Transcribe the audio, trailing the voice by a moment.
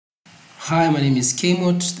Hi, my name is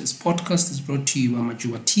Kmot. This podcast is brought to you by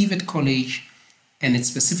Majuba TVET College, and it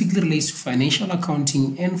specifically relates to financial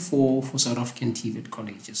accounting and for South African TVET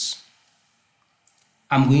colleges.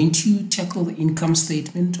 I'm going to tackle the income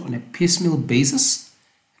statement on a piecemeal basis.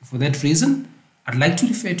 For that reason, I'd like to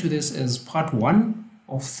refer to this as part 1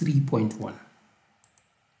 of 3.1.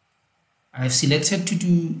 I have selected to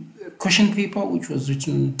do a question paper which was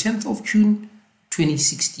written on the 10th of June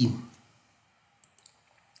 2016.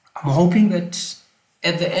 I'm hoping that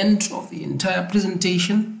at the end of the entire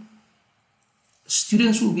presentation,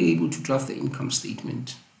 students will be able to draft the income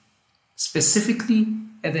statement. Specifically,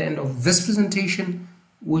 at the end of this presentation,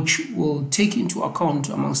 which will take into account,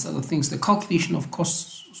 amongst other things, the calculation of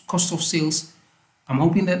cost of sales. I'm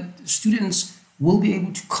hoping that students will be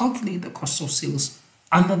able to calculate the cost of sales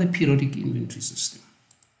under the periodic inventory system.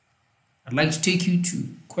 I'd like to take you to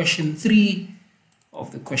question 3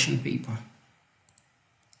 of the question paper.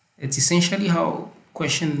 It's essentially how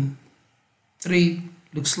question 3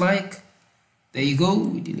 looks like. There you go.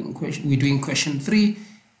 We're doing question 3.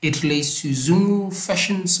 It relates to Zungu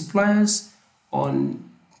Fashion Suppliers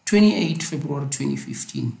on 28 February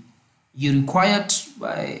 2015. You're required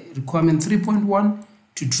by requirement 3.1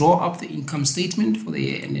 to draw up the income statement for the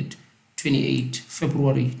year ended 28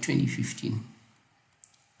 February 2015.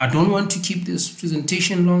 I don't want to keep this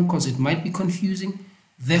presentation long because it might be confusing.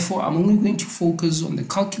 Therefore, I'm only going to focus on the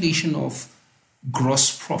calculation of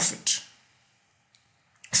gross profit.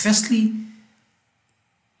 Firstly,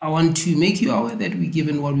 I want to make you aware that we're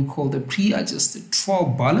given what we call the pre-adjusted trial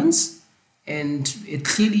balance, and it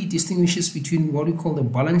clearly distinguishes between what we call the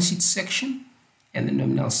balance sheet section and the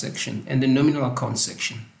nominal section and the nominal account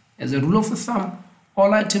section. As a rule of thumb,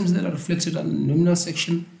 all items that are reflected on the nominal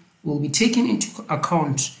section will be taken into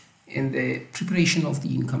account in the preparation of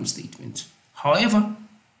the income statement. However,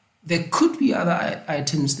 there could be other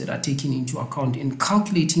items that are taken into account in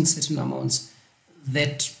calculating certain amounts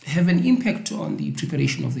that have an impact on the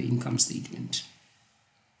preparation of the income statement.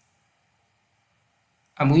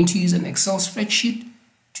 I'm going to use an Excel spreadsheet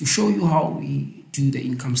to show you how we do the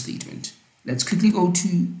income statement. Let's quickly go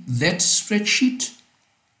to that spreadsheet.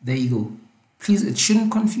 There you go. Please, it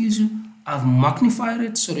shouldn't confuse you. I've magnified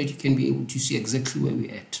it so that you can be able to see exactly where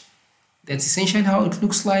we're at. That's essentially how it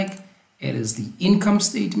looks like. It is the income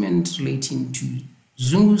statement relating to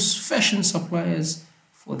Zungu's Fashion Suppliers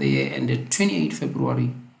for the year ended 28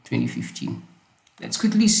 February 2015. Let's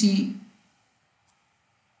quickly see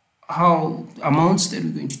how amounts that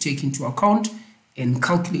we're going to take into account in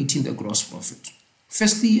calculating the gross profit.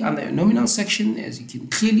 Firstly, under the nominal section, as you can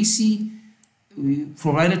clearly see, we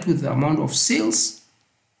provided with the amount of sales.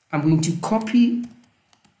 I'm going to copy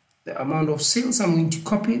the amount of sales. I'm going to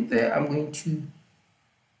copy it there.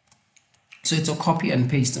 So it's a copy and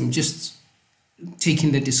paste. I'm just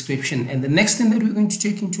taking the description. And the next thing that we're going to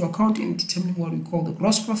take into account in determining what we call the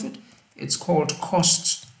gross profit, it's called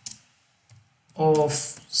cost of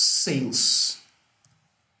sales.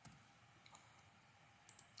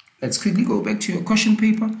 Let's quickly go back to your question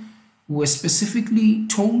paper. We're specifically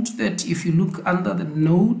told that if you look under the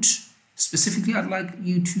note, specifically I'd like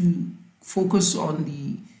you to focus on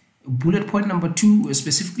the bullet point number 2. We're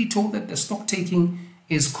specifically told that the stock taking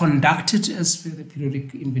is conducted as per the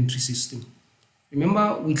periodic inventory system.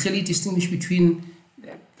 Remember, we clearly distinguish between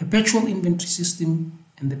the perpetual inventory system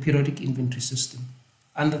and the periodic inventory system.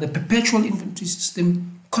 Under the perpetual inventory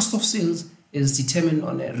system, cost of sales is determined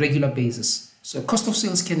on a regular basis. So cost of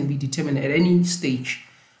sales can be determined at any stage.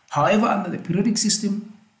 However, under the periodic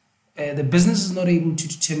system, the business is not able to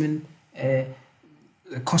determine the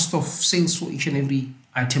cost of sales for each and every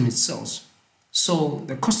item it sells. So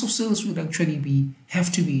the cost of sales would actually have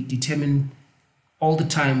to be determined all the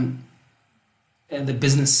time the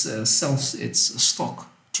business sells its stock.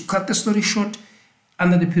 To cut the story short,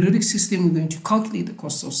 under the periodic system, we're going to calculate the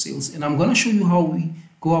cost of sales, and I'm going to show you how we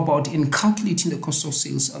go about in calculating the cost of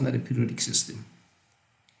sales under the periodic system.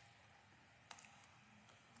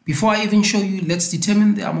 Before I even show you, let's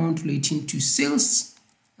determine the amount relating to sales.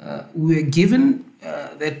 We're given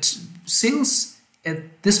that sales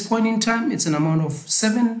at this point in time, it's an amount of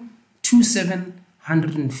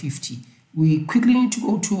 727,150. We quickly need to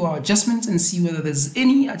go to our adjustments and see whether there's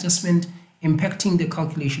any adjustment impacting the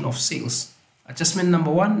calculation of sales. Adjustment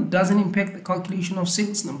number 1 doesn't impact the calculation of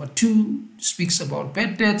sales. Number 2 speaks about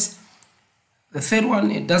bad debts. The third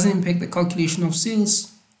one, it doesn't impact the calculation of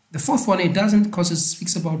sales. The fourth one, it doesn't because it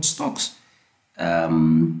speaks about stocks.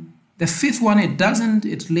 The fifth one, it doesn't.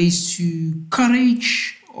 It relates to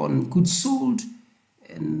coverage on goods sold.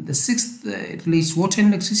 And the sixth, it relates to water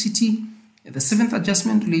and electricity. The seventh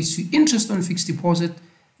adjustment relates to interest on fixed deposit.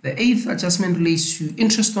 The 8th adjustment relates to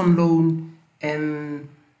interest on loan, and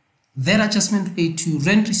that adjustment relates to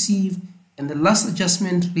rent received, and the last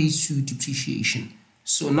adjustment relates to depreciation.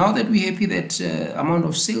 So now that we're happy that amount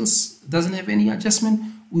of sales doesn't have any adjustment,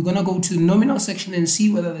 we're going to go to the nominal section and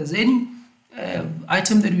see whether there's any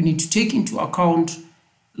item that we need to take into account,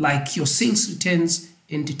 like your sales returns,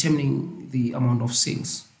 in determining the amount of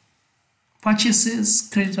sales. Purchases,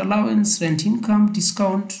 credit allowance, rent income,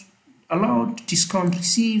 discount allowed, discount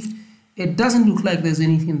received. It doesn't look like there's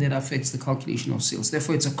anything that affects the calculation of sales.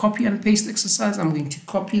 Therefore, it's a copy and paste exercise. I'm going to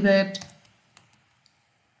copy that.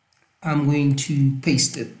 I'm going to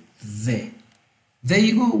paste it there. There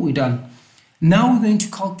you go, we're done. Now we're going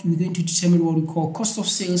to determine what we call cost of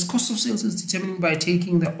sales. Cost of sales is determined by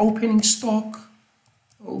taking the opening stock.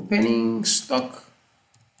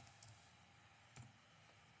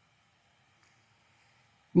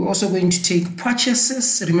 We're also going to take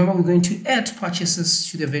purchases. Remember, we're going to add purchases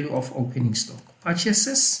to the value of opening stock.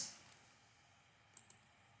 Purchases.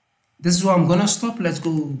 This is where I'm going to stop. Let's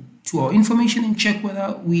go to our information and check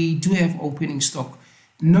whether we do have opening stock.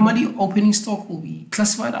 Normally, opening stock will be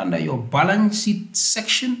classified under your balance sheet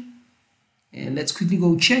section. And let's quickly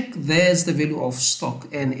go check. There's the value of stock.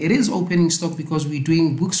 And it is opening stock because we're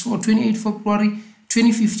doing books for 28 February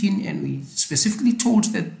 2015. And we specifically told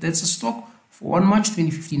that that's a stock for 1 March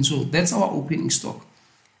 2015. So that's our opening stock.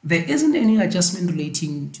 There isn't any adjustment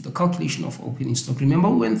relating to the calculation of opening stock. Remember,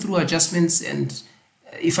 we went through adjustments, and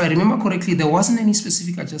if I remember correctly, there wasn't any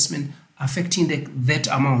specific adjustment affecting that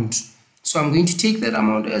amount. So I'm going to take that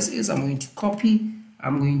amount as is. I'm going to copy.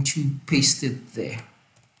 I'm going to paste it there.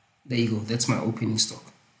 There you go. That's my opening stock.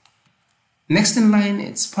 Next in line,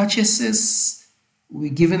 it's purchases.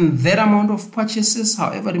 We're given that amount of purchases.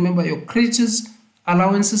 However, remember, your creditors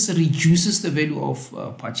allowances reduces the value of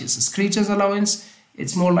purchases. Creditors allowance,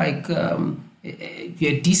 it's more like a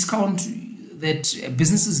discount that a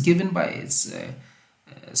business is given by its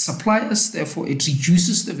suppliers. Therefore, it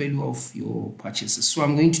reduces the value of your purchases. So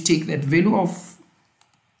I'm going to take that value of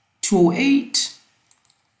 208.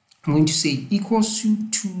 I'm going to say equals to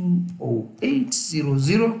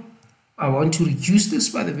 20800. I want to reduce this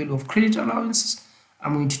by the value of credit allowances.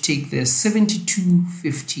 I'm going to take the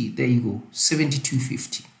 7250. There you go,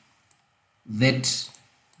 7250.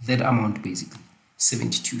 That amount basically,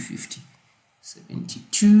 7250.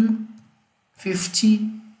 7250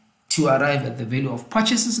 to arrive at the value of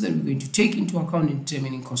purchases that we're going to take into account in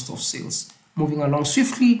determining cost of sales. Moving along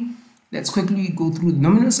swiftly, let's quickly go through the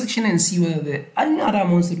nominal section and see whether there are any other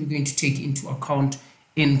amounts that we're going to take into account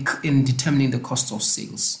in determining the cost of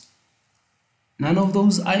sales. None of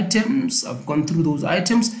those items, I've gone through those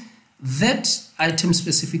items. That item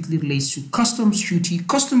specifically relates to customs duty.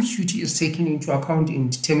 Customs duty is taken into account in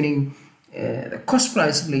determining the cost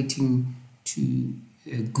price relating to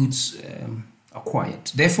goods acquired.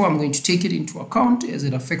 Therefore, I'm going to take it into account as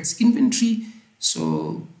it affects inventory.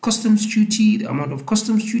 So customs duty, the amount of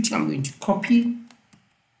customs duty, I'm going to copy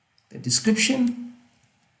the description.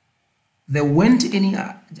 There weren't any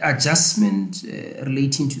adjustment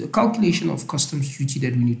relating to the calculation of customs duty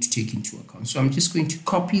that we need to take into account. So I'm just going to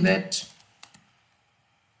copy that.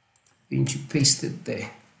 I'm going to paste it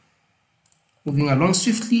there. Moving along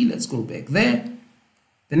swiftly, let's go back there.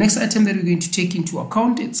 The next item that we're going to take into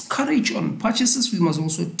account is coverage on purchases. We must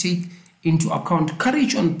also take into account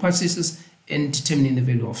coverage on purchases in determining the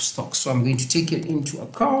value of stock. So I'm going to take it into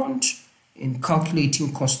account in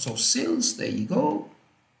calculating cost of sales. There you go.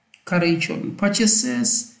 Coverage on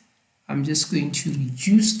purchases. I'm just going to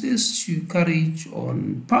reduce this to coverage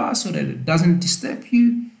on par so that it doesn't disturb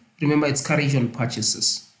you. Remember, it's coverage on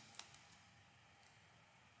purchases.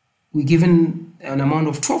 We're given an amount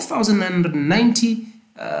of 12,990.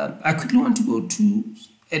 I quickly want to go to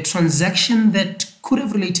a transaction that could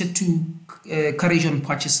have related to coverage on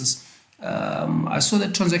purchases. I saw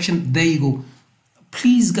that transaction. There you go.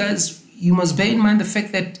 Please, guys, you must bear in mind the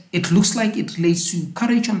fact that it looks like it relates to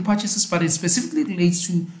coverage on purchases, but it specifically relates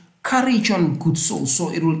to coverage on goods sold.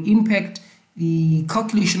 So it will impact the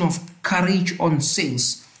calculation of coverage on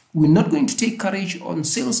sales. We're not going to take coverage on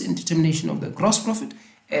sales in determination of the gross profit,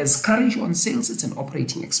 as coverage on sales, it's an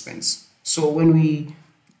operating expense. So when we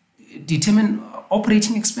determine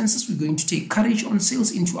operating expenses, we're going to take coverage on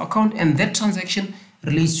sales into account, and that transaction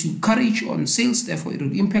relates to coverage on sales. Therefore, it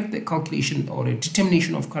will impact the calculation or a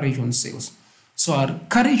determination of coverage on sales. So our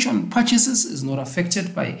coverage on purchases is not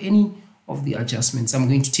affected by any of the adjustments. I'm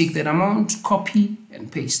going to take that amount, copy and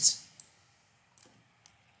paste.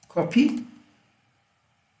 Copy.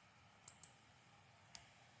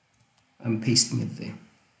 I'm pasting it there.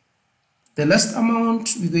 The last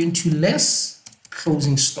amount, we're going to less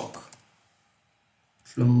closing stock.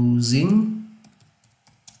 closing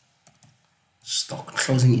stock,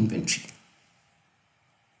 closing inventory.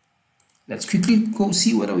 Let's quickly go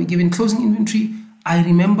see what are we given closing inventory. I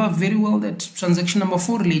remember very well that transaction number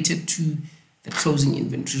 4 related to the closing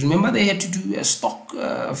inventory. Remember, they had to do a stock,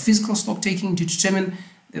 physical stock taking to determine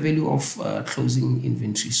the value of closing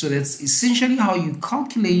inventory. So that's essentially how you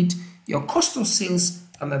calculate your cost of sales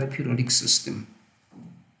under the periodic system.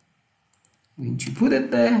 I'm going to put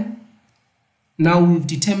it there. Now we've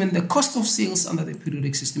determined the cost of sales under the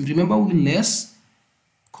periodic system. Remember, we less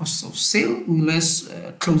cost of sale, we less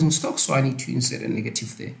closing stock, so I need to insert a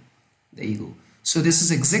negative there. There you go. So this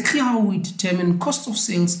is exactly how we determine cost of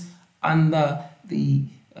sales under the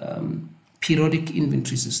periodic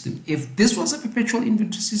inventory system. If this was a perpetual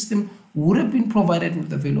inventory system, we would have been provided with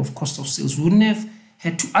the value of cost of sales. We wouldn't have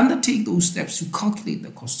had to undertake those steps to calculate the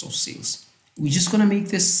cost of sales. We're just going to make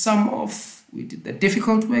this sum of, we did the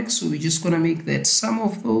difficult work, so we're just going to make that sum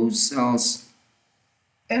of those cells,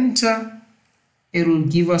 enter. It will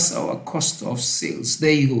give us our cost of sales.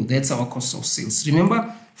 There you go, that's our cost of sales.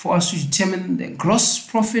 Remember, for us to determine the gross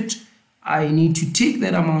profit, I need to take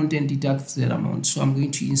that amount and deduct that amount. So I'm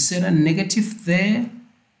going to insert a negative there.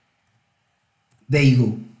 There you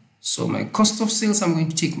go. So my cost of sales, I'm going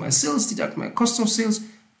to take my sales, deduct my cost of sales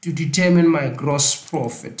to determine my gross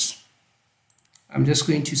profit. I'm just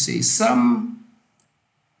going to say sum.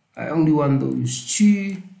 I only want those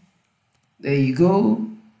two. There you go.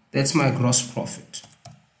 That's my gross profit.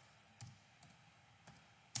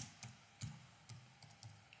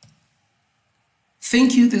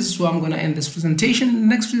 Thank you. This is where I'm going to end this presentation. In the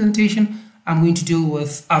next presentation, I'm going to deal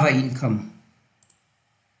with other income.